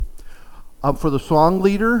For the song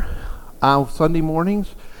leader on Sunday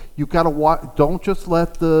mornings, you've got to watch. Don't just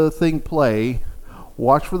let the thing play.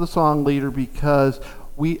 Watch for the song leader because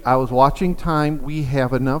I was watching time. We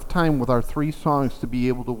have enough time with our 3 songs to be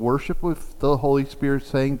able to worship with the Holy Spirit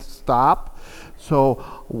saying stop. So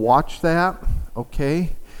watch that,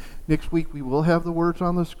 okay? Next week we will have the words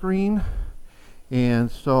on the screen. And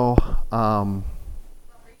so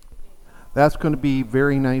that's going to be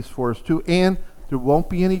very nice for us too. And there won't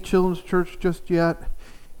be any children's church just yet.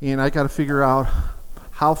 And I got to figure out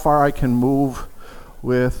how far I can move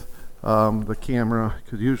with the camera,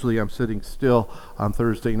 because usually I'm sitting still on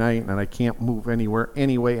Thursday night and I can't move anywhere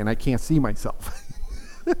anyway, and I can't see myself.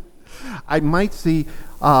 I might see,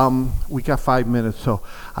 we got 5 minutes, so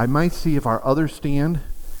I might see if our other stand,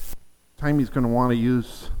 Tammy's going to want to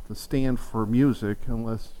use the stand for music,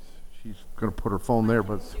 unless she's going to put her phone there,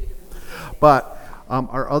 but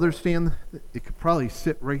our other stand, it could probably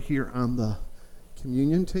sit right here on the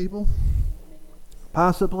communion table,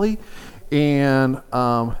 possibly, and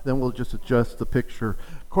then we'll just adjust the picture.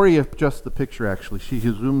 Corey adjusts the picture, actually. She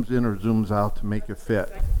zooms in or zooms out to make it fit.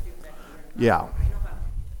 Yeah.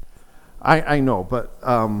 I know, but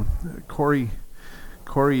Corey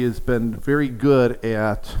has been very good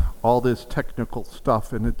at all this technical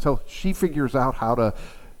stuff, and until she figures out how to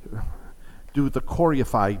do the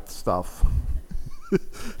choreographed stuff,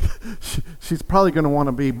 she's probably going to want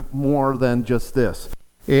to be more than just this.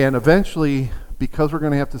 And eventually, because we're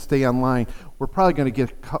going to have to stay online, we're probably going to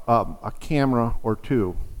get a camera or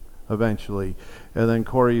 2 eventually, and then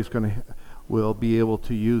Corey will be able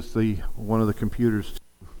to use one of the computers to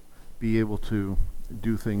be able to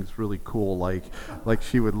do things really cool like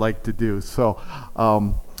she would like to do. So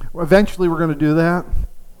eventually we're going to do that,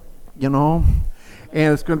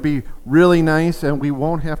 and it's going to be really nice, and we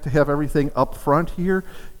won't have to have everything up front here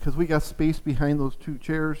because we got space behind those 2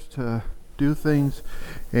 chairs to do things.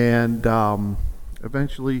 And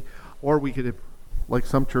eventually, or we could, like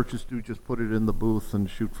some churches do, just put it in the booth and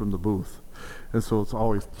shoot from the booth. And so it's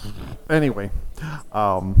always, anyway,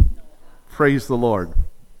 praise the Lord.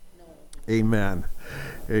 Amen.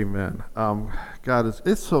 Amen. God,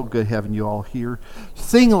 it's so good having you all here.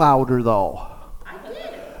 Sing louder, though.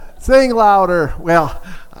 Sing louder. Well,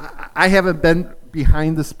 I haven't been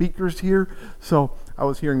behind the speakers here, so I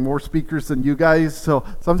was hearing more speakers than you guys. So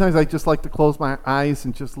sometimes I just like to close my eyes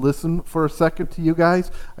and just listen for a second to you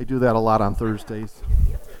guys. I do that a lot on Thursdays.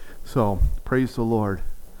 So praise the Lord.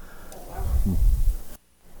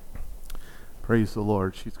 Praise the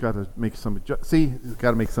Lord. She's got to make some she's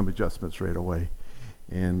got to make some adjustments right away.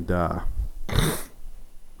 And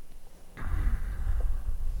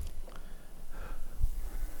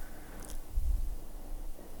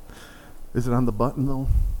is it on the button though?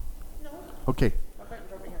 No. Okay.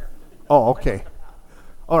 Oh, okay.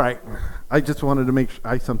 All right. I just wanted to make sure.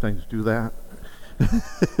 I sometimes do that.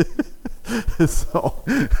 So.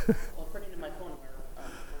 Well, according to my phone,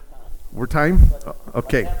 we're time?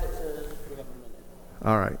 Okay.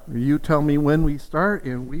 All right. You tell me when we start,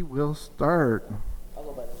 and we will start. I'll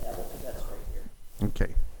go by the tablet, because that's right here.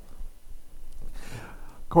 Okay.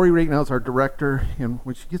 Corey right now is our director, and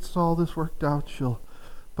when she gets all this worked out,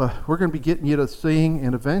 but we're going to be getting you to sing,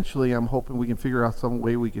 and eventually I'm hoping we can figure out some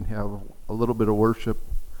way we can have a little bit of worship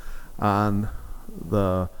on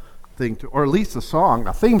the thing, or at least a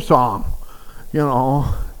theme song.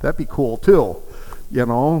 That'd be cool too.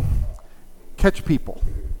 Catch people.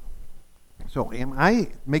 So am I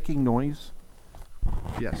making noise?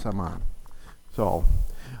 Yes, I'm on. So,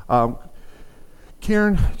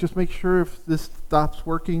 Karen, just make sure if this stops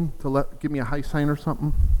working to give me a high sign or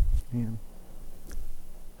something. And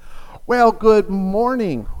well, good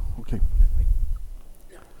morning. Okay.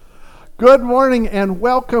 Good morning and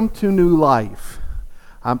welcome to New Life.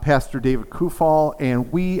 I'm Pastor David Kufal,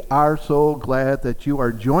 and we are so glad that you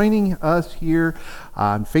are joining us here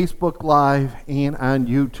on Facebook Live and on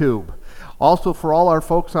YouTube. Also, for all our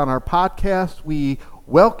folks on our podcast, we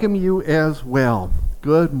welcome you as well.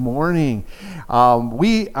 Good morning.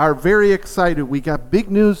 We are very excited. We got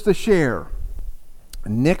big news to share.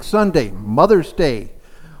 Next Sunday, Mother's Day,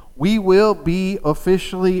 we will be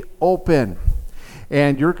officially open.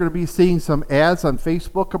 And you're going to be seeing some ads on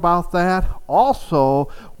Facebook about that. Also,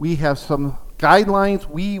 we have some guidelines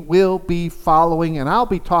we will be following, and I'll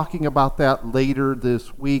be talking about that later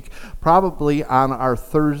this week, probably on our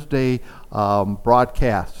Thursday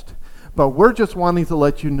broadcast. But we're just wanting to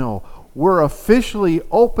let you know we're officially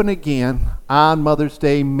open again on Mother's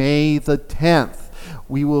Day, May the 10th.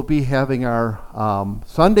 We will be having our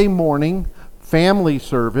Sunday morning family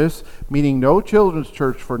service, meaning no children's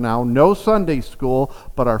church for now, no Sunday school,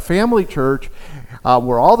 but our family church,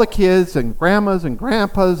 where all the kids and grandmas and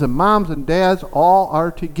grandpas and moms and dads all are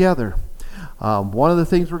together. One of the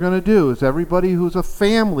things we're going to do is everybody who's a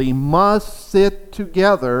family must sit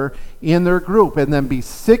together in their group and then be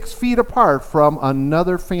 6 feet apart from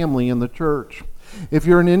another family in the church. If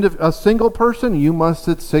you're a single person, you must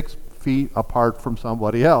sit 6 feet apart from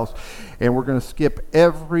somebody else. And we're going to skip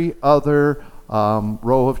every other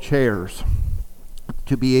row of chairs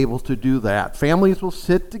to be able to do that. Families will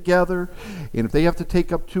sit together, and if they have to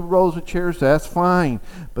take up 2 rows of chairs, that's fine.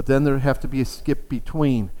 But then there have to be a skip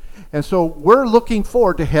between. And so we're looking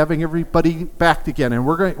forward to having everybody back again. And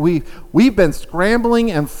we've been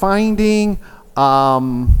scrambling and finding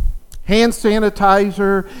hand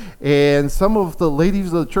sanitizer, and some of the ladies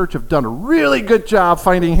of the church have done a really good job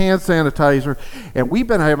finding hand sanitizer. And we've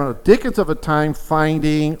been having a dickens of a time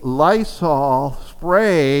finding Lysol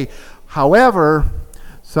spray. However,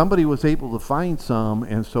 somebody was able to find some,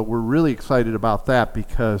 and so we're really excited about that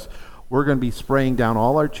because we're going to be spraying down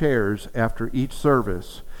all our chairs after each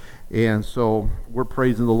service. And so we're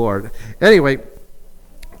praising the Lord. Anyway,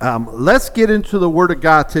 let's get into the Word of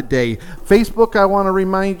God today. Facebook, I want to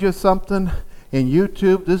remind you something. And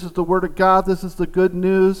YouTube, this is the Word of God. This is the good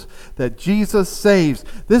news that Jesus saves.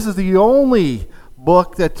 This is the only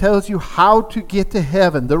book that tells you how to get to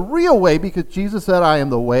heaven, the real way, because Jesus said, I am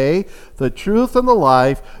the way, the truth, and the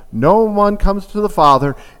life. No one comes to the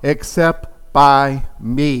Father except by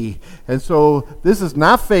me. And so this is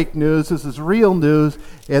not fake news, this is real news,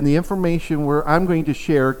 and the information I'm going to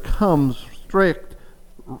share comes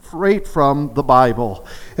straight from the Bible.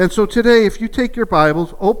 And so today, if you take your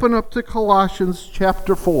Bibles, open up to Colossians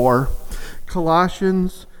chapter 4.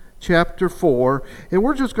 Colossians chapter 4, and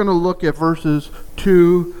we're just going to look at verses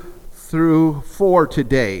 2 through 4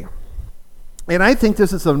 today. And I think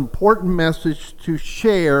this is an important message to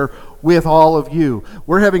share with all of you.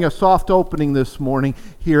 We're having a soft opening this morning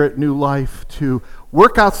here at New Life to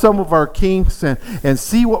work out some of our kinks and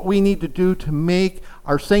see what we need to do to make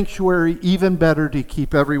our sanctuary even better to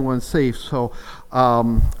keep everyone safe. So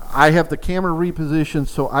I have the camera repositioned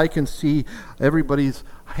so I can see everybody's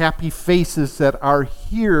happy faces that are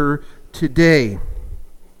here today.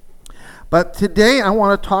 But today I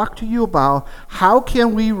want to talk to you about how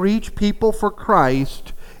can we reach people for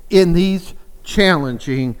Christ in these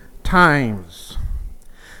challenging times.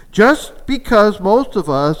 Just because most of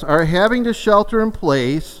us are having to shelter in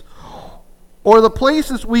place, or the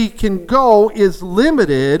places we can go is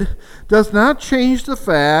limited, does not change the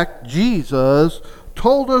fact Jesus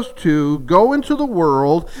told us to go into the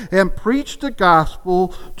world and preach the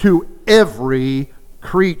gospel to every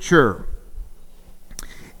creature.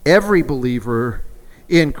 Every believer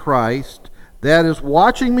in Christ that is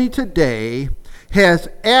watching me today has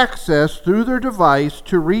access through their device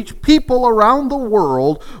to reach people around the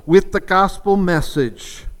world with the gospel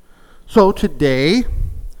message. So today,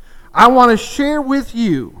 I want to share with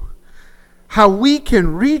you how we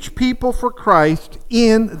can reach people for Christ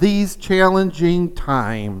in these challenging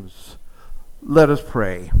times. Let us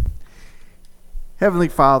pray. Heavenly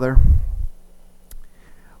Father,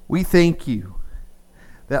 we thank you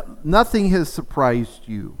that nothing has surprised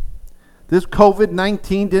you. This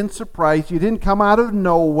COVID-19 didn't surprise you. It didn't come out of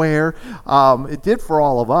nowhere. It did for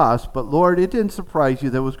all of us, but Lord, it didn't surprise you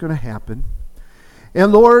that it was going to happen.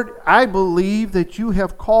 And Lord, I believe that you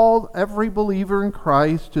have called every believer in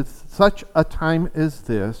Christ to such a time as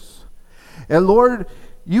this. And Lord,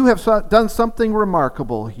 you have done something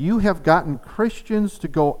remarkable. You have gotten Christians to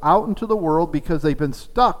go out into the world because they've been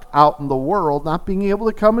stuck out in the world, not being able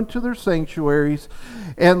to come into their sanctuaries.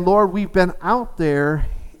 And Lord, we've been out there,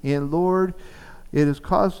 and Lord, it has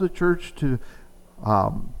caused the church to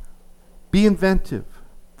be inventive,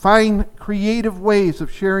 find creative ways of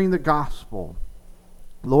sharing the gospel.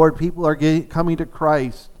 Lord, people are coming to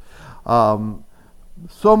Christ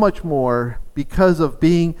so much more because of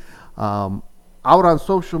being out on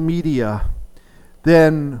social media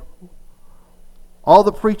than all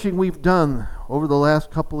the preaching we've done over the last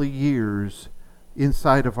couple of years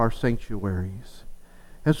inside of our sanctuaries.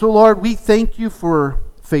 And so, Lord, we thank you for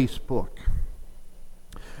Facebook.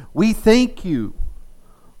 We thank you,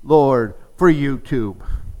 Lord, for YouTube.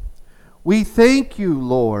 We thank you,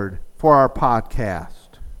 Lord, for our podcast.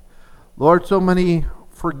 Lord, so many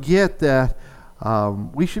forget that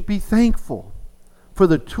we should be thankful for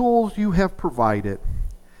the tools you have provided.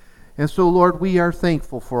 And so, Lord, we are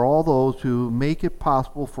thankful for all those who make it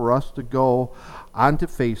possible for us to go onto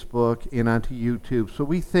Facebook and onto YouTube. So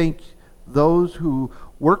we thank those who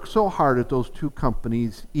work so hard at those two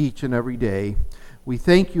companies each and every day. We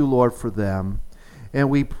thank you, Lord, for them. And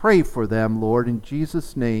we pray for them, Lord, in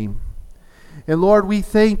Jesus' name. And Lord, we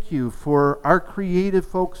thank you for our creative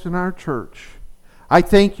folks in our church. I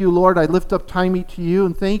thank you, Lord. I lift up Timey to you,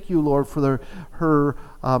 and thank you, Lord, for her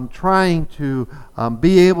trying to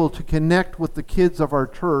be able to connect with the kids of our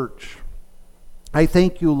church. I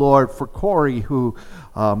thank you, Lord, for Corey, who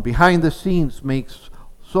behind the scenes makes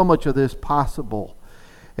so much of this possible.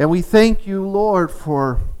 And we thank you, Lord,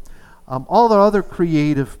 for all the other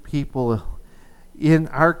creative people in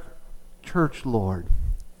our church, Lord,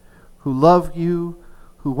 who love you,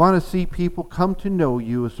 who want to see people come to know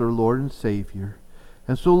you as their Lord and Savior.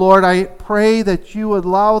 And so, Lord, I pray that you would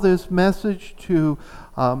allow this message to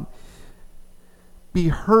be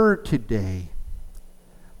heard today.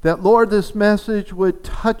 That, Lord, this message would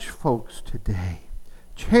touch folks today,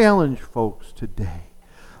 challenge folks today.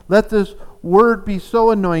 Let this word be so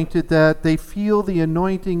anointed that they feel the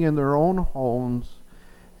anointing in their own homes,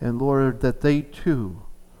 and, Lord, that they too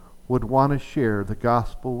would want to share the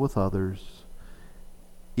gospel with others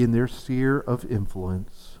in their sphere of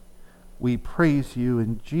influence. We praise you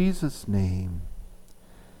in Jesus' name.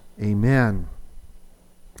 Amen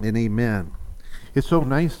and amen. It's so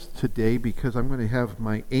nice today because I'm going to have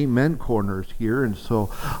my amen corners here, and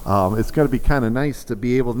so it's going to be kind of nice to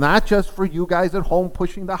be able, not just for you guys at home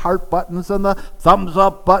pushing the heart buttons and the thumbs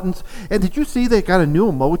up buttons. And did you see they got a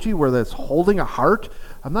new emoji where that's holding a heart?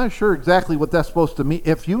 I'm not sure exactly what that's supposed to mean.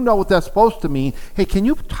 If you know what that's supposed to mean, hey, can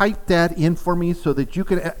you type that in for me so that you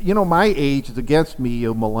can, my age is against me,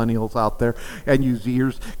 you millennials out there and you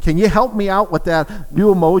Zers. Can you help me out what that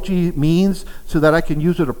new emoji means so that I can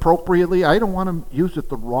use it appropriately? I don't want to use it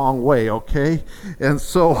the wrong way, okay? And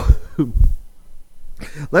so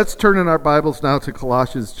let's turn in our Bibles now to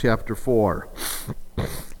Colossians chapter 4.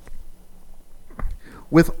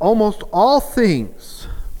 With almost all things,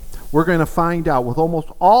 we're going to find out, with almost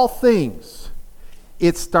all things,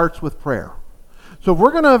 it starts with prayer. So if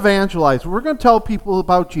we're going to evangelize, we're going to tell people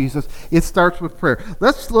about Jesus, it starts with prayer.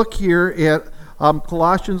 Let's look here at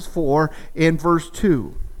Colossians 4 and verse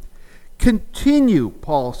 2. Continue,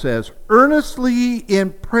 Paul says, earnestly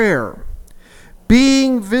in prayer,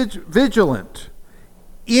 being vigilant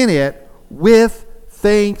in it with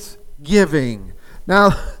thanksgiving.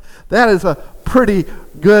 Now, that is a pretty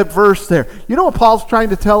good verse there. You know what Paul's trying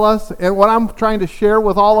to tell us, and what I'm trying to share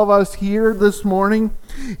with all of us here this morning,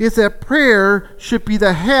 is that prayer should be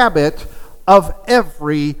the habit of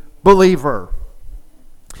every believer.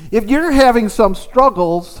 If you're having some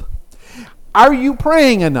struggles, are you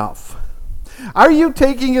praying enough? Are you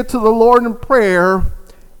taking it to the Lord in prayer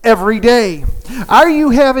every day? Are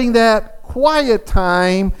you having that quiet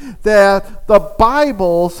time that the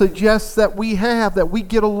Bible suggests that we have, that we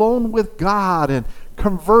get alone with God and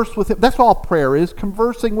converse with Him? That's all prayer is,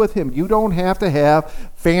 conversing with Him. You don't have to have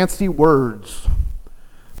fancy words.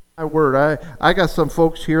 My word, I got some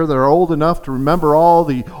folks here that are old enough to remember all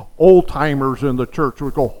the old-timers in the church who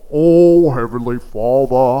would go, "Oh, Heavenly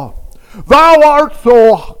Father, Thou art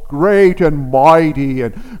so great and mighty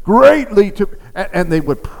and greatly to..." And they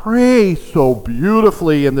would pray so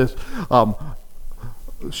beautifully in this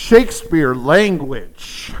Shakespeare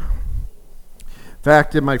language. In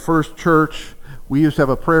fact, in my first church, we used to have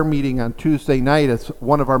a prayer meeting on Tuesday night at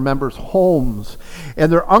one of our members' homes,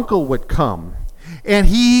 and their uncle would come, and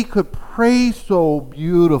he could pray so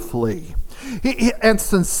beautifully and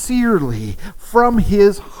sincerely from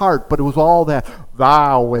his heart, but it was all that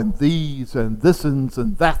thou and these and this'ns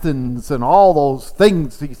and that'ns and all those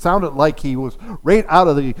things. He sounded like he was right out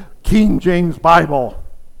of the King James Bible.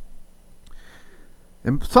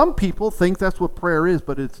 And some people think that's what prayer is,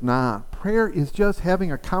 but it's not. Prayer is just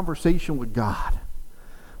having a conversation with God.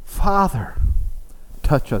 Father,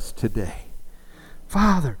 touch us today.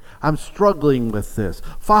 Father, I'm struggling with this.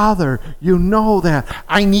 Father, you know that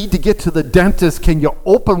I need to get to the dentist. Can you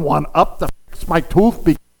open one up to fix my tooth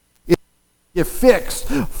because it's fixed?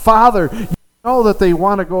 Father, you know that they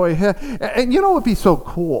want to go ahead. And you know what would be so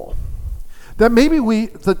cool? That maybe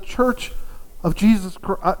the church of Jesus,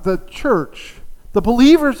 the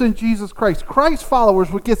believers in Jesus Christ, Christ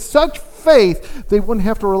followers, would get such faith they wouldn't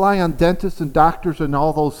have to rely on dentists and doctors and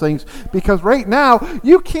all those things, because right now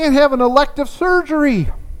you can't have an elective surgery.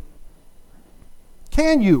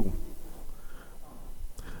 Can you?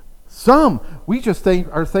 We just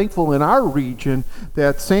are thankful in our region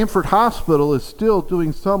that Sanford Hospital is still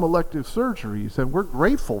doing some elective surgeries, and we're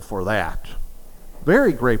grateful for that.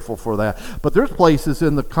 Very grateful for that. But there's places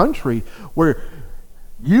in the country where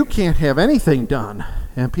you can't have anything done,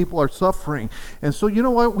 and people are suffering. And so, you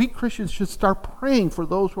know what? We Christians should start praying for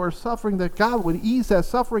those who are suffering, that God would ease that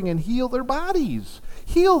suffering and heal their bodies.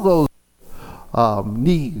 Heal those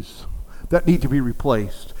knees that need to be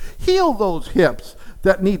replaced. Heal those hips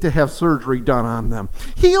that need to have surgery done on them.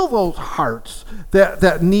 Heal those hearts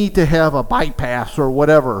that need to have a bypass or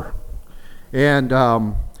whatever. And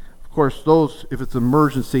of course, those, if it's an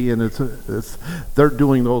emergency and they're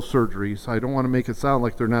doing those surgeries, I don't want to make it sound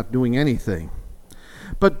like they're not doing anything.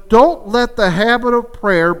 But don't let the habit of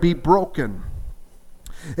prayer be broken,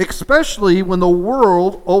 especially when the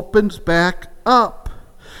world opens back up.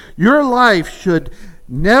 Your life should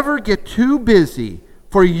never get too busy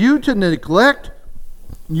for you to neglect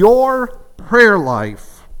your prayer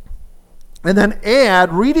life. And then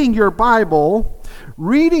add reading your Bible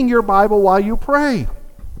while you pray.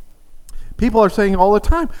 People are saying all the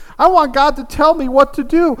time, I want God to tell me what to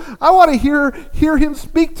do. I want to hear him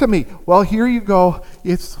speak to me. Well, here you go.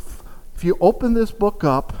 If you open this book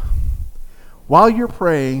up while you're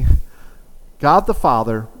praying, God the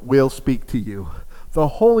Father will speak to you. The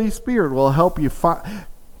Holy Spirit will help you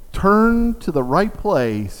turn to the right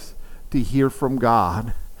place to hear from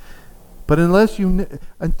God. But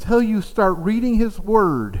until you start reading his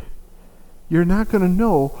word, you're not going to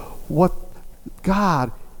know what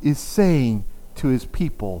God is saying to his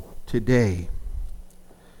people today.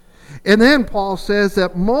 And then Paul says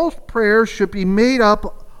that most prayers should be made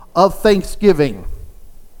up of thanksgiving.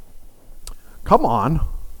 Come on.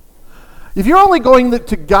 If you're only going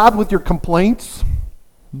to God with your complaints,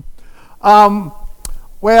 well,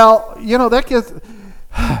 that gets...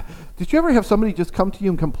 Did you ever have somebody just come to you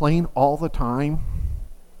and complain all the time?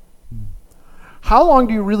 How long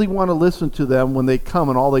do you really want to listen to them when they come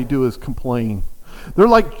and all they do is complain? They're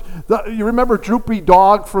like, you remember Droopy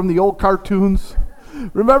Dog from the old cartoons?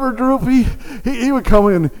 Remember Droopy? He would come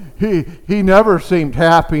in, he never seemed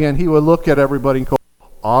happy, and he would look at everybody and go,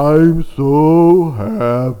 I'm so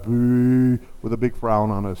happy, with a big frown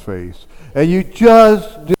on his face. And you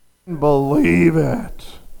just didn't believe it.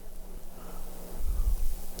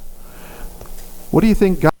 What do you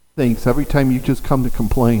think God thinks every time you just come to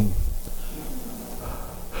complain?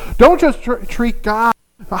 Don't just treat God.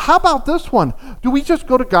 How about this one? Do we just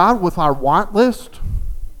go to God with our want list?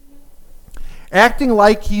 Acting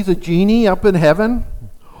like he's a genie up in heaven?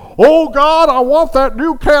 Oh God, I want that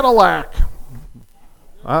new Cadillac.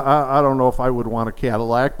 I don't know if I would want a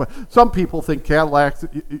Cadillac, but some people think Cadillacs,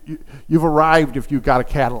 you've arrived if you've got a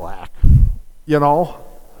Cadillac.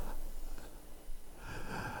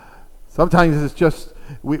 Sometimes it's just,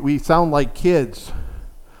 we sound like kids.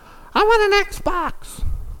 I want an Xbox.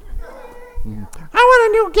 I want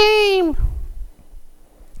a new game.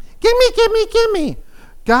 Give me.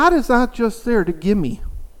 God is not just there to give me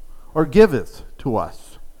or giveth to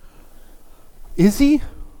us. Is he?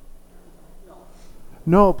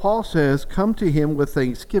 No, Paul says, come to him with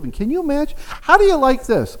thanksgiving. Can you imagine? How do you like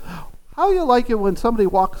this? How do you like it when somebody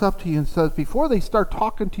walks up to you and says, before they start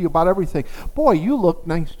talking to you about everything, boy, you look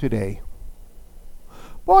nice today.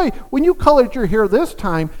 Boy, when you colored your hair this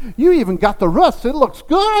time, you even got the rust. It looks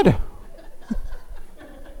good.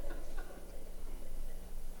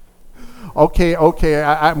 Okay,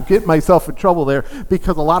 I'm getting myself in trouble there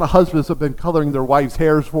because a lot of husbands have been coloring their wives'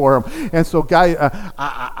 hairs for them. And so,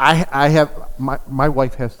 I have, my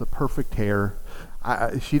wife has the perfect hair.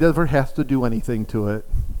 She never has to do anything to it.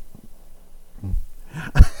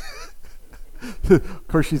 Of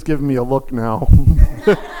course, she's giving me a look now.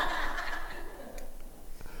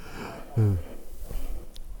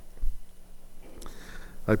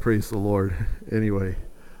 I praise the Lord. Anyway.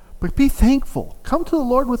 But be thankful. Come to the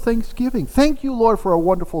Lord with thanksgiving. Thank you, Lord, for a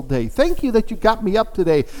wonderful day. Thank you that you got me up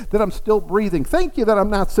today, that I'm still breathing. Thank you that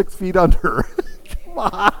I'm not 6 feet under. Come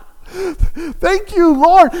on. Thank you,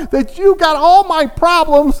 Lord, that you got all my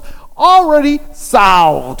problems already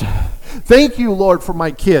solved. Thank you, Lord, for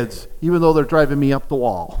my kids, even though they're driving me up the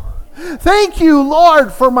wall. Thank you,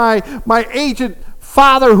 Lord, for my aged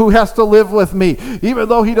father who has to live with me, even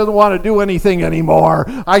though he doesn't want to do anything anymore.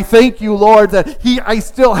 I thank you, Lord, that I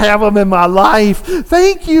still have him in my life.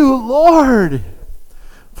 Thank you, Lord,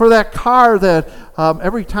 for that car that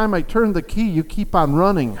every time I turn the key, you keep on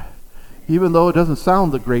running, even though it doesn't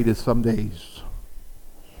sound the greatest some days.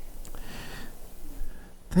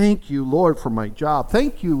 Thank you, Lord, for my job.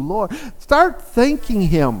 Thank you, Lord. Start thanking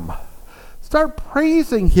him. Start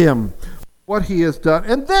praising him what he has done.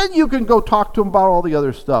 And then you can go talk to him about all the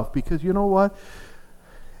other stuff, because you know what?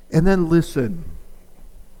 And then listen.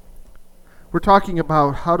 We're talking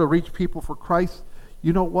about how to reach people for Christ.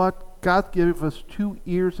 You know what? God gave us 2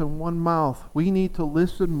 ears and 1 mouth. We need to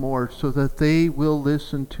listen more so that they will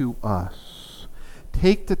listen to us.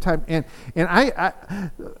 Take the time. And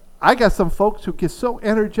I got some folks who get so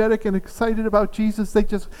energetic and excited about Jesus, they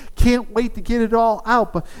just can't wait to get it all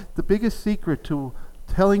out. But the biggest secret to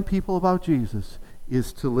telling people about Jesus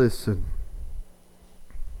is to listen.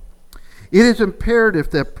 It is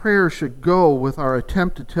imperative that prayer should go with our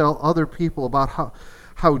attempt to tell other people about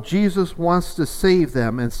how Jesus wants to save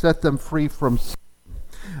them and set them free from sin.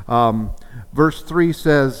 Verse 3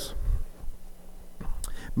 says,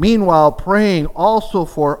 meanwhile, praying also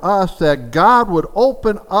for us that God would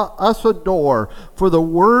open us a door for the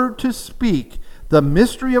word to speak, the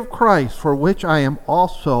mystery of Christ, for which I am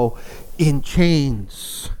also in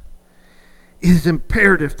chains. It is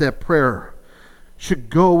imperative that prayer should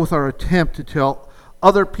go with our attempt to tell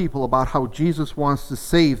other people about how Jesus wants to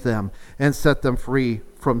save them and set them free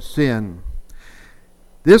from sin.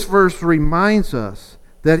 This verse reminds us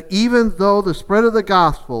that even though the spread of the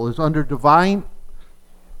gospel is under divine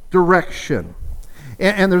direction,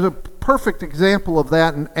 and there's a perfect example of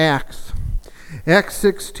that in Acts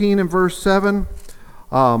 16 and verse 7,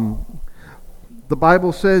 the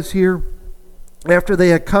Bible says here, after they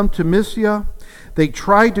had come to Mysia, they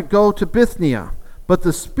tried to go to Bithynia, but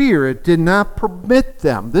the Spirit did not permit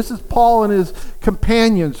them. This is Paul and his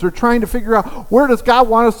companions. They're trying to figure out, where does God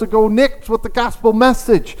want us to go next with the gospel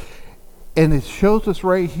message? And it shows us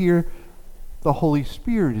right here, the Holy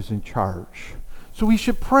Spirit is in charge. So we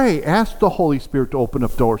should pray. Ask the Holy Spirit to open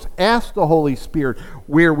up doors. Ask the Holy Spirit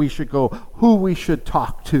where we should go, who we should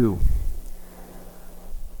talk to.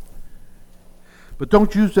 But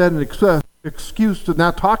don't use that as an excuse to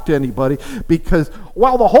not talk to anybody because,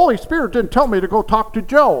 well, the Holy Spirit didn't tell me to go talk to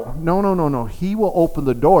Joe. No. He will open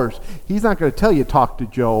the doors. He's not going to tell you talk to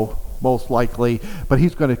Joe, most likely, but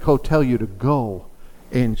he's going to tell you to go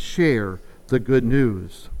and share the good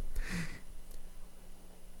news.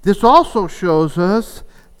 This also shows us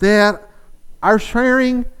that our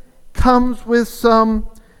sharing is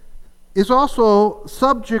also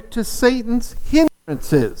subject to Satan's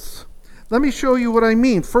hindrances. Let me show you what I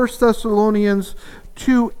mean. 1 Thessalonians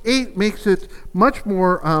 2:8 makes it much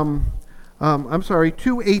more,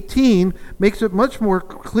 2:18 makes it much more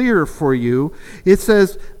clear for you. It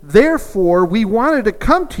says, therefore we wanted to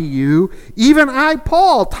come to you, even I,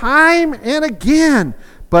 Paul, time and again,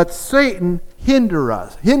 but Satan hindered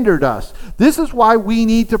us. This is why we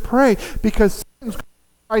need to pray, because Satan's going to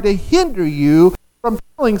try to hinder you from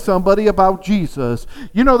telling somebody about Jesus.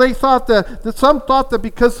 You know, some thought that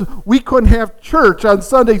because we couldn't have church on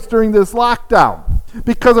Sundays during this lockdown,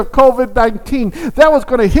 because of COVID-19, that was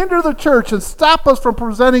going to hinder the church and stop us from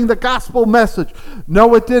presenting the gospel message.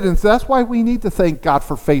 No, it didn't. So that's why we need to thank God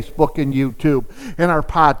for Facebook and YouTube and our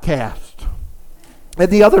podcast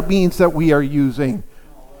and the other means that we are using.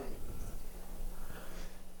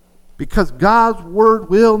 Because God's word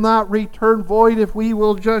will not return void if we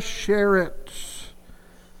will just share it.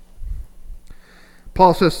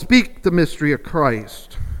 Paul says, speak the mystery of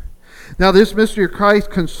Christ. Now this mystery of Christ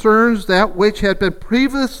concerns that which had been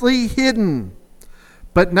previously hidden,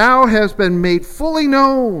 but now has been made fully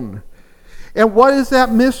known. And what is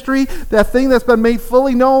that mystery? That thing that's been made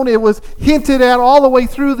fully known, it was hinted at all the way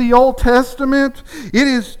through the Old Testament. It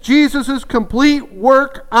is Jesus' complete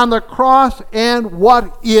work on the cross and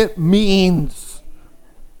what it means.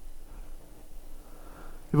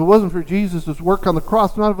 If it wasn't for Jesus' work on the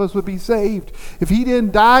cross, none of us would be saved. If he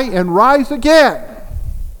didn't die and rise again,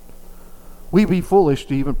 we'd be foolish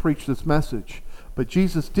to even preach this message. But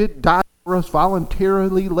Jesus did die for us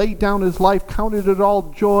voluntarily, laid down his life, counted it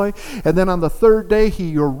all joy, and then on the third day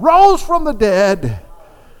he arose from the dead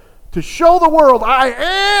to show the world, I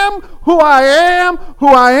am who I am, who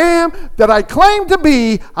I am, that I claim to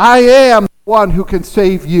be. I am the one who can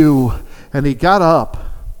save you. And he got up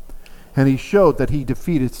and he showed that he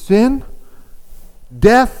defeated sin,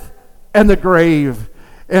 death, and the grave.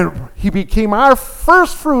 And he became our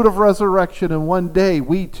first fruit of resurrection. And one day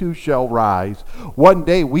we too shall rise. One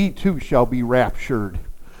day we too shall be raptured.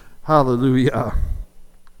 Hallelujah.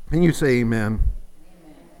 And you say amen.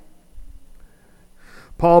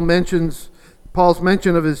 Paul's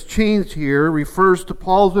mention of his chains here refers to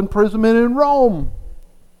Paul's imprisonment in Rome.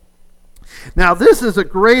 Now this is a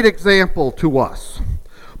great example to us.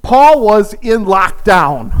 Paul was in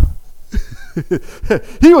lockdown.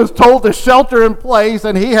 He was told to shelter in place,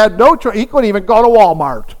 and he had no choice. He couldn't even go to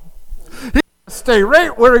Walmart. He had to stay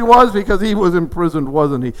right where he was because he was imprisoned,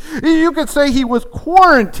 wasn't he? You could say he was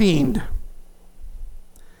quarantined.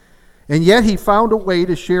 And yet he found a way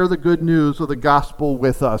to share the good news of the gospel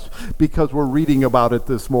with us because we're reading about it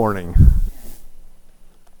this morning.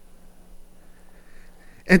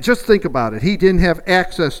 And just think about it. He didn't have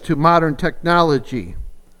access to modern technology.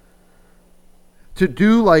 to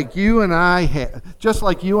do like you and I just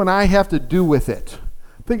like you and I have to do with it.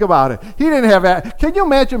 Think about it. He didn't have that. Can you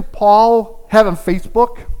imagine Paul having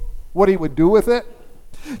Facebook? What he would do with it?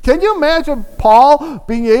 Can you imagine Paul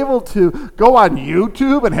being able to go on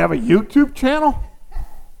YouTube and have a YouTube channel?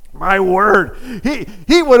 My word.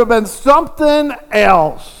 He would have been something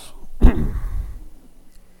else.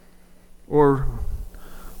 Or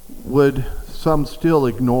would some still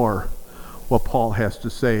ignore what Paul has to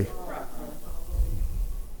say?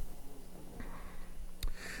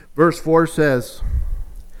 Verse 4 says,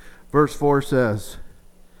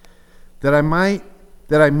 that I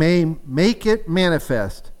may make it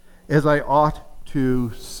manifest as I ought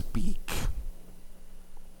to speak.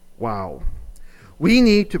 Wow. We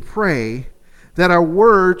need to pray that our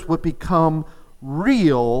words would become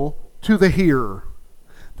real to the hearer.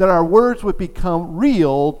 That our words would become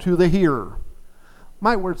real to the hearer.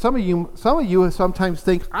 My word, some of you sometimes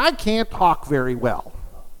think, I can't talk very well.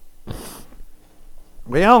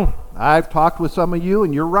 Well, I've talked with some of you,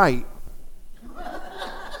 and you're right.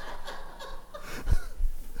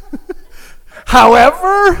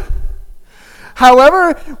 However,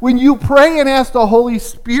 when you pray and ask the Holy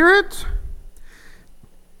Spirit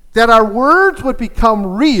that our words would become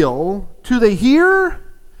real to the hearer,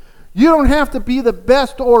 you don't have to be the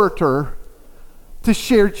best orator to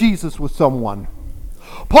share Jesus with someone.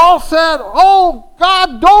 Paul said, oh,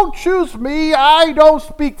 God, don't choose me. I don't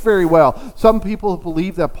speak very well. Some people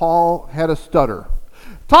believe that Paul had a stutter.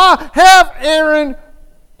 Have Aaron,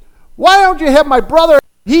 why don't you have my brother?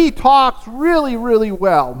 He talks really, really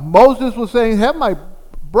well. Moses was saying, have my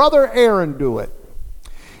brother Aaron do it.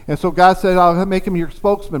 And so God said, I'll make him your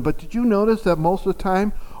spokesman. But did you notice that most of the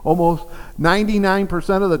time, almost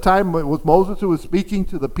 99% of the time, it was Moses who was speaking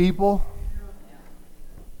to the people?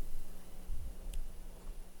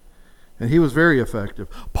 And he was very effective.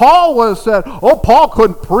 Paul was said, Paul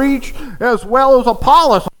couldn't preach as well as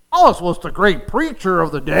Apollos. Apollos was the great preacher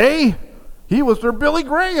of the day. He was their Billy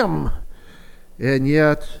Graham. And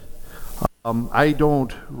yet, I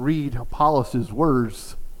don't read Apollos'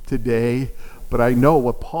 words today, but I know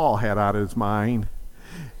what Paul had on his mind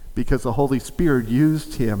because the Holy Spirit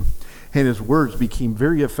used him, and his words became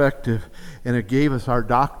very effective, and it gave us our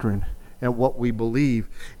doctrine and what we believe.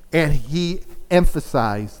 And he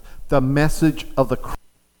emphasized the message of the cross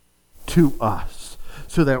to us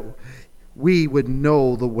so that we would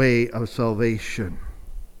know the way of salvation.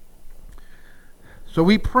 So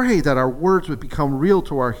we pray that our words would become real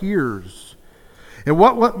to our hearers. And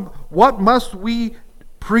what must we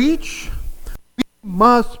preach? We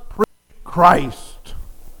must preach Christ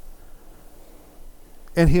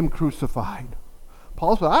and him crucified.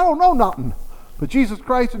 Paul said, I don't know nothing but Jesus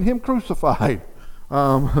Christ and him crucified.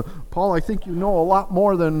 Paul, I think you know a lot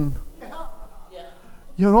more than,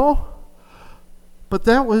 you know. But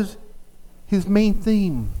that was his main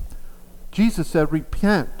theme. Jesus said,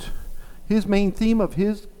 repent. His main theme of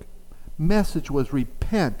his message was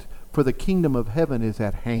repent, for the kingdom of heaven is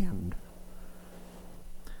at hand.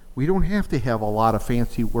 We don't have to have a lot of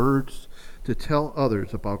fancy words to tell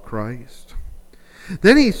others about Christ.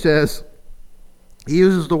 Then he says, he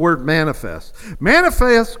uses the word manifest.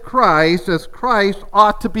 Manifest Christ as Christ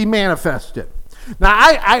ought to be manifested. Now,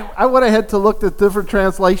 I went ahead to look at different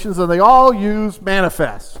translations, and they all use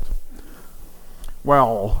manifest.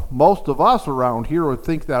 Well, most of us around here would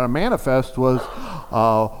think that a manifest was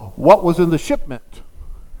what was in the shipment,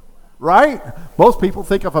 right? Most people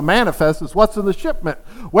think of a manifest as what's in the shipment.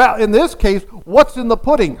 Well, in this case, what's in the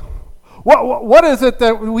pudding? What is it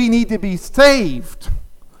that we need to be saved?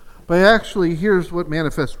 But actually, here's what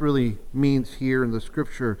manifest really means here in the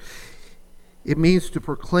scripture. It means to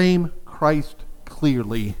proclaim Christ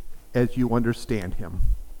clearly as you understand him.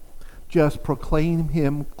 Just proclaim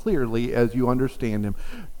him clearly as you understand him.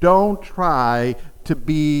 Don't try to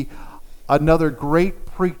be another great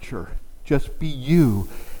preacher. Just be you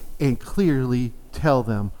and clearly tell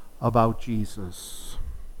them about Jesus.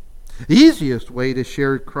 The easiest way to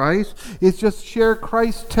share Christ is just share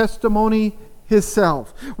Christ's testimony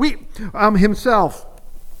himself. Himself.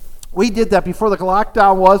 We did that before the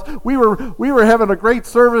lockdown was. We were having a great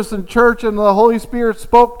service in church, and the Holy Spirit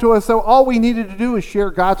spoke to us. So all we needed to do is share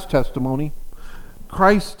God's testimony,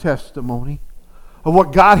 Christ's testimony of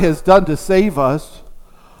what God has done to save us.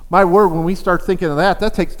 My word, when we start thinking of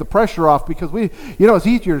that takes the pressure off, because it's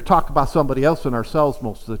easier to talk about somebody else than ourselves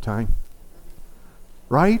most of the time.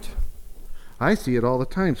 Right? I see it all the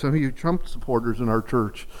time. Some of you Trump supporters in our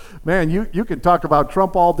church, man, you can talk about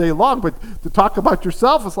Trump all day long, but to talk about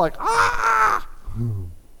yourself is like, ah!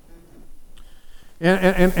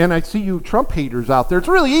 And I see you Trump haters out there. It's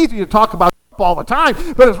really easy to talk about all the time,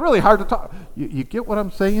 but it's really hard to talk. You get what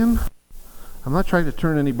I'm saying? I'm not trying to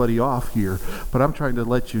turn anybody off here, but I'm trying to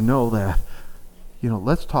let you know that,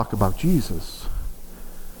 let's talk about Jesus,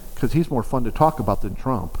 because he's more fun to talk about than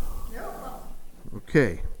Trump.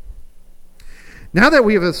 Okay. Now that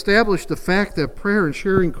we have established the fact that prayer and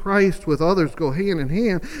sharing Christ with others go hand in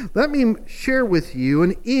hand, let me share with you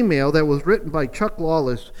an email that was written by Chuck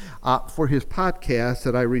Lawless for his podcast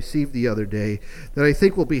that I received the other day that I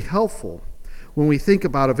think will be helpful when we think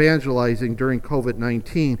about evangelizing during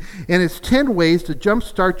COVID-19. And it's 10 ways to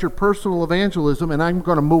jumpstart your personal evangelism, and I'm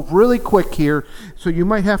going to move really quick here, so you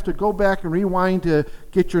might have to go back and rewind to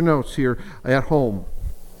get your notes here at home.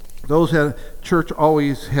 Those at church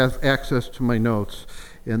always have access to my notes,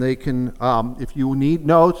 and they can, if you need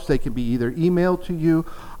notes, they can be either emailed to you,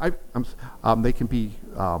 they can be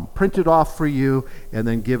printed off for you and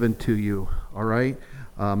then given to you, all right?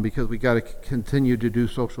 Because we got to continue to do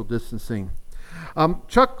social distancing.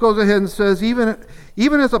 Chuck goes ahead and says, even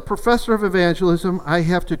as a professor of evangelism, I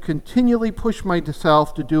have to continually push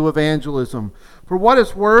myself to do evangelism. For what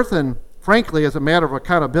it's worth, and frankly, as a matter of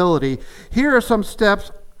accountability, here are some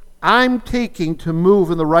steps I'm taking to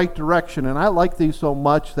move in the right direction, and I like these so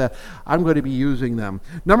much that I'm going to be using them.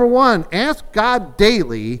 Number 1, ask God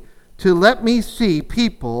daily to let me see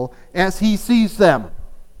people as he sees them.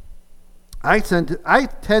 I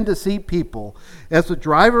tend to see people as the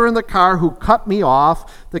driver in the car who cut me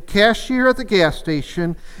off, the cashier at the gas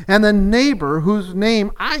station, and the neighbor whose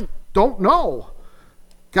name I don't know.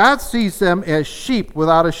 God sees them as sheep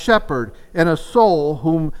without a shepherd and a soul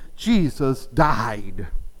whom Jesus died.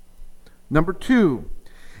 Number 2,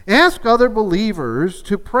 ask other believers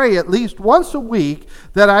to pray at least once a week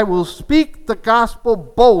that I will speak the gospel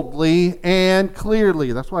boldly and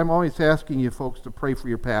clearly. That's why I'm always asking you folks to pray for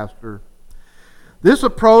your pastor. This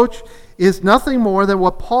approach is nothing more than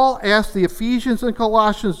what Paul asked the Ephesians and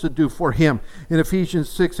Colossians to do for him in Ephesians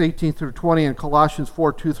 6:18 through 20 and Colossians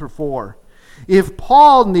 4:2 through 4. If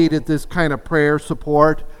Paul needed this kind of prayer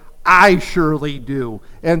support, I surely do,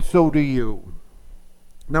 and so do you.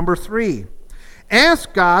 Number 3,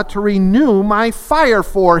 ask God to renew my fire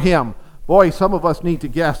for him. Boy, some of us need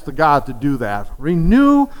to ask the God to do that.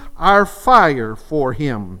 Renew our fire for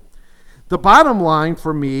him. The bottom line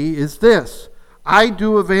for me is this: I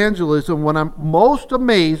do evangelism when I'm most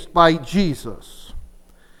amazed by Jesus.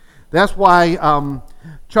 That's why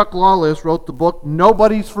Chuck Lawless wrote the book,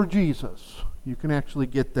 Nobody's for Jesus. You can actually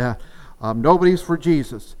get that. Nobody's for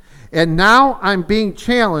Jesus. And now I'm being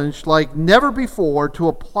challenged like never before to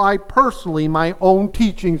apply personally my own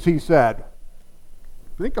teachings, he said.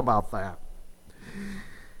 Think about that.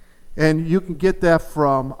 And you can get that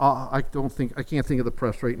from, I can't think of the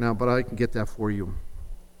press right now, but I can get that for you.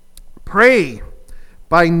 Pray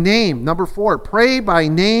by name. Number 4, pray by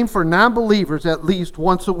name for non-believers at least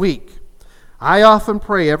once a week. I often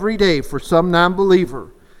pray every day for some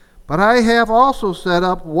non-believer, but I have also set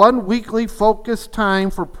up one weekly focused time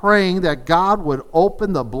for praying that God would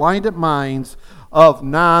open the blinded minds of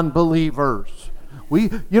non-believers. We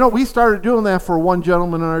started doing that for one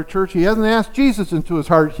gentleman in our church. He hasn't asked Jesus into his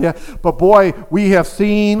heart yet, but boy, we have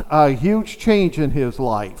seen a huge change in his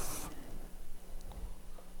life.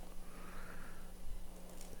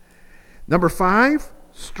 Number 5,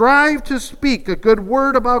 strive to speak a good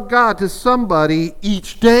word about God to somebody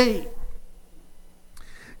each day.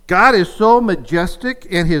 God is so majestic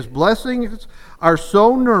and his blessings are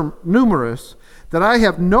so numerous that I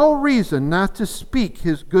have no reason not to speak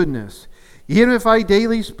his goodness. Even if I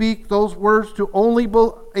daily speak those words to only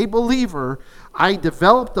a believer, I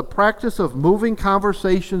develop the practice of moving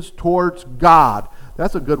conversations towards God.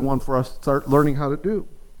 That's a good one for us to start learning how to do.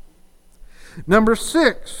 Number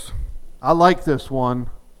 6, I like this one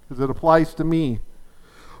because it applies to me.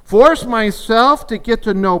 Force myself to get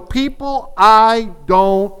to know people I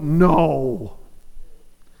don't know.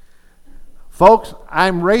 Folks,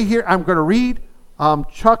 I'm right here. I'm going to read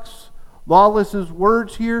Chuck Lawless's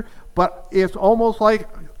words here, but it's almost like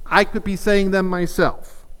I could be saying them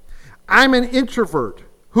myself. I'm an introvert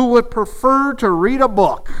who would prefer to read a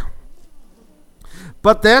book,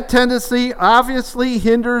 but that tendency obviously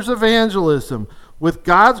hinders evangelism. With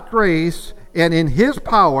God's grace and in his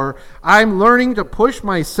power, I'm learning to push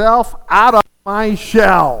myself out of my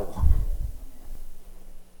shell.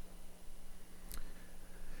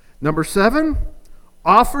 Number 7,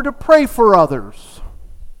 offer to pray for others.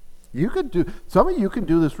 Some of you can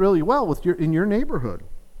do this really well in your neighborhood.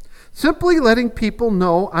 Simply letting people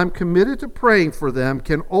know I'm committed to praying for them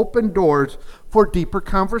can open doors for deeper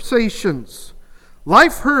conversations.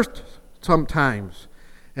 Life hurts sometimes,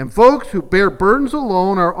 and folks who bear burdens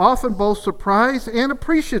alone are often both surprised and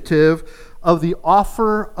appreciative of the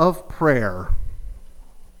offer of prayer.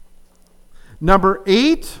 Number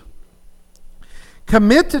 8,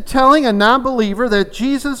 commit to telling a non-believer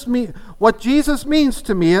that what Jesus means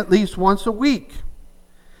to me at least once a week.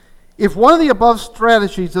 If one of the above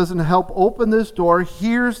strategies doesn't help open this door,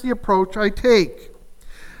 here's the approach I take.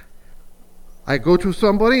 I go to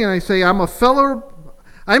somebody and I say, I'm a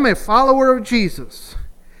follower of Jesus,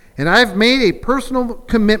 and I've made a personal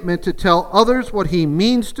commitment to tell others what he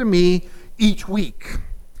means to me each week.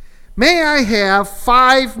 May I have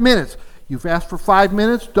 5 minutes? You've asked for 5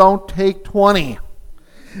 minutes, don't take 20.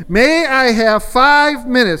 May I have 5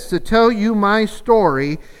 minutes to tell you my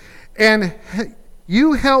story, and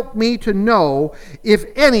you help me to know if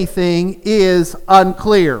anything is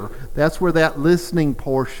unclear. That's where that listening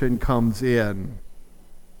portion comes in.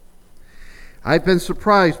 I've been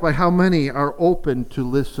surprised by how many are open to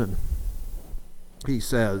listen, he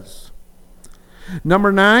says.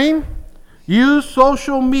 Number 9, use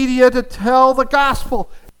social media to tell the gospel.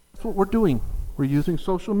 That's what we're doing. We're using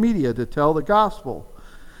social media to tell the gospel.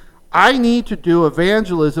 I need to do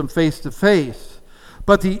evangelism face-to-face,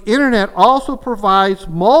 but the internet also provides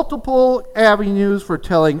multiple avenues for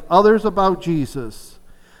telling others about Jesus.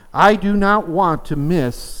 I do not want to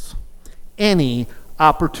miss any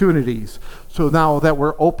opportunities. So now that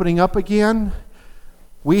we're opening up again,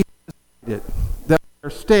 we decided that we're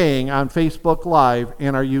staying on Facebook Live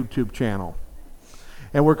and our YouTube channel.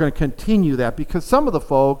 And we're going to continue that because some of the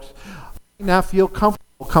folks might not feel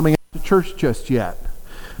comfortable coming out to church just yet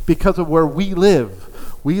because of where we live.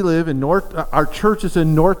 We live in our church is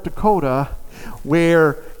in North Dakota,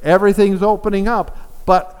 where everything's opening up,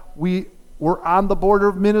 but we're on the border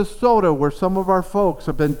of Minnesota, where some of our folks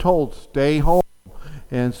have been told, stay home.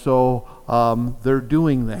 And so they're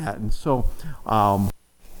doing that. And so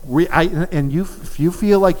if you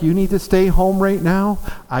feel like you need to stay home right now,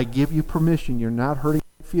 I give you permission. You're not hurting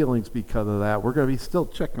my feelings because of that. We're going to be still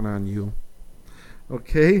checking on you.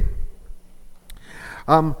 Okay?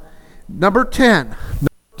 Number 10.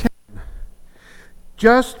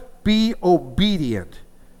 Just be obedient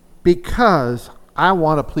because I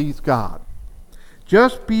want to please God.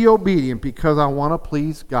 Just be obedient because I want to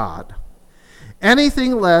please God.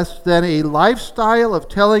 Anything less than a lifestyle of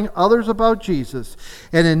telling others about Jesus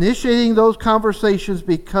and initiating those conversations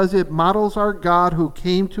because it models our God who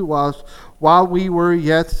came to us while we were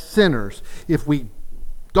yet sinners. If we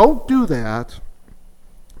don't do that,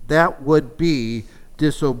 that would be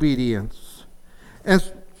disobedience. And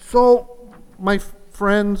so, my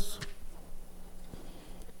friends,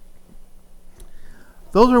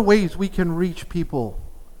 those are ways we can reach people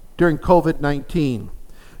during COVID-19.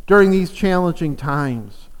 During these challenging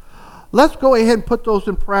times. Let's go ahead and put those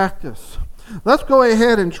in practice. Let's go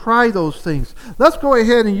ahead and try those things. Let's go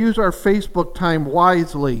ahead and use our Facebook time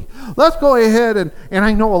wisely. Let's go ahead and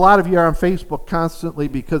I know a lot of you are on Facebook constantly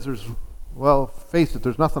because face it,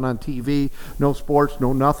 there's nothing on TV, no sports,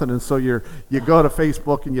 no nothing, and so you go to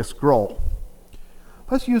Facebook and you scroll.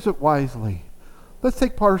 Let's use it wisely. Let's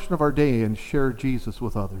take portion of our day and share Jesus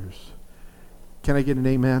with others. Can I get an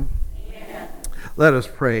amen? Let us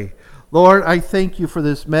pray. Lord, I thank you for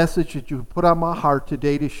this message that you put on my heart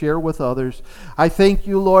today to share with others. I thank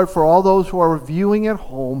you, Lord, for all those who are viewing at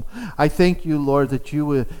home. I thank you, Lord, that you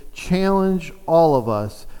would challenge all of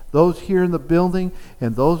us, those here in the building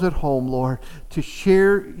and those at home, Lord, to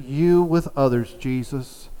share you with others,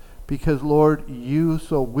 Jesus. Because, Lord, you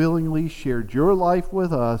so willingly shared your life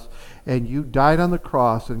with us, and you died on the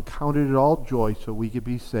cross and counted it all joy so we could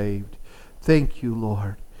be saved. Thank you,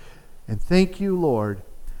 Lord. And thank you, Lord,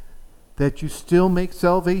 that you still make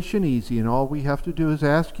salvation easy, and all we have to do is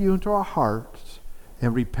ask you into our hearts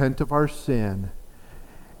and repent of our sin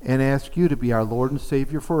and ask you to be our Lord and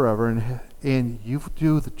Savior forever. And you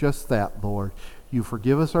do just that, Lord. You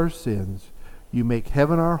forgive us our sins. You make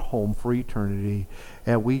heaven our home for eternity.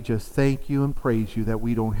 And we just thank you and praise you that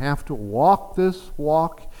we don't have to walk this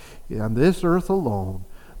walk on this earth alone,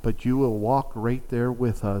 but you will walk right there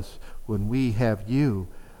with us when we have you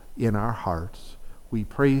in our hearts. We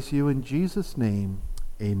praise you in Jesus' name.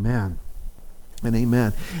 Amen and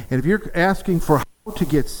amen. And if you're asking for how to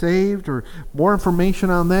get saved or more information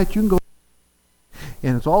on that, you can go,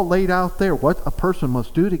 and it's all laid out there what a person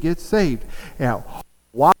must do to get saved at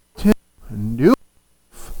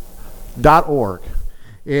WashingtonNewLife.org.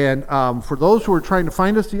 And for those who were trying to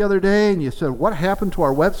find us the other day and you said, what happened to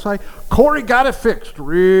our website? Corey got it fixed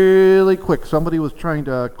really quick. Somebody was trying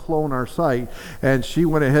to clone our site, and she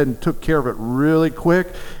went ahead and took care of it really quick,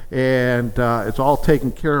 and it's all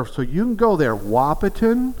taken care of. So you can go there,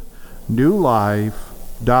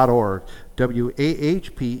 WahpetonNewLife.org,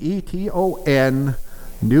 WAHPETON,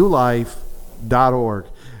 newlife.org.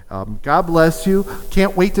 God bless you.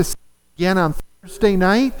 Can't wait to see you again on Thursday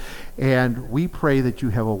night, and we pray that you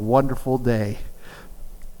have a wonderful day.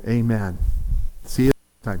 Amen. See you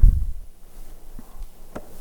next time.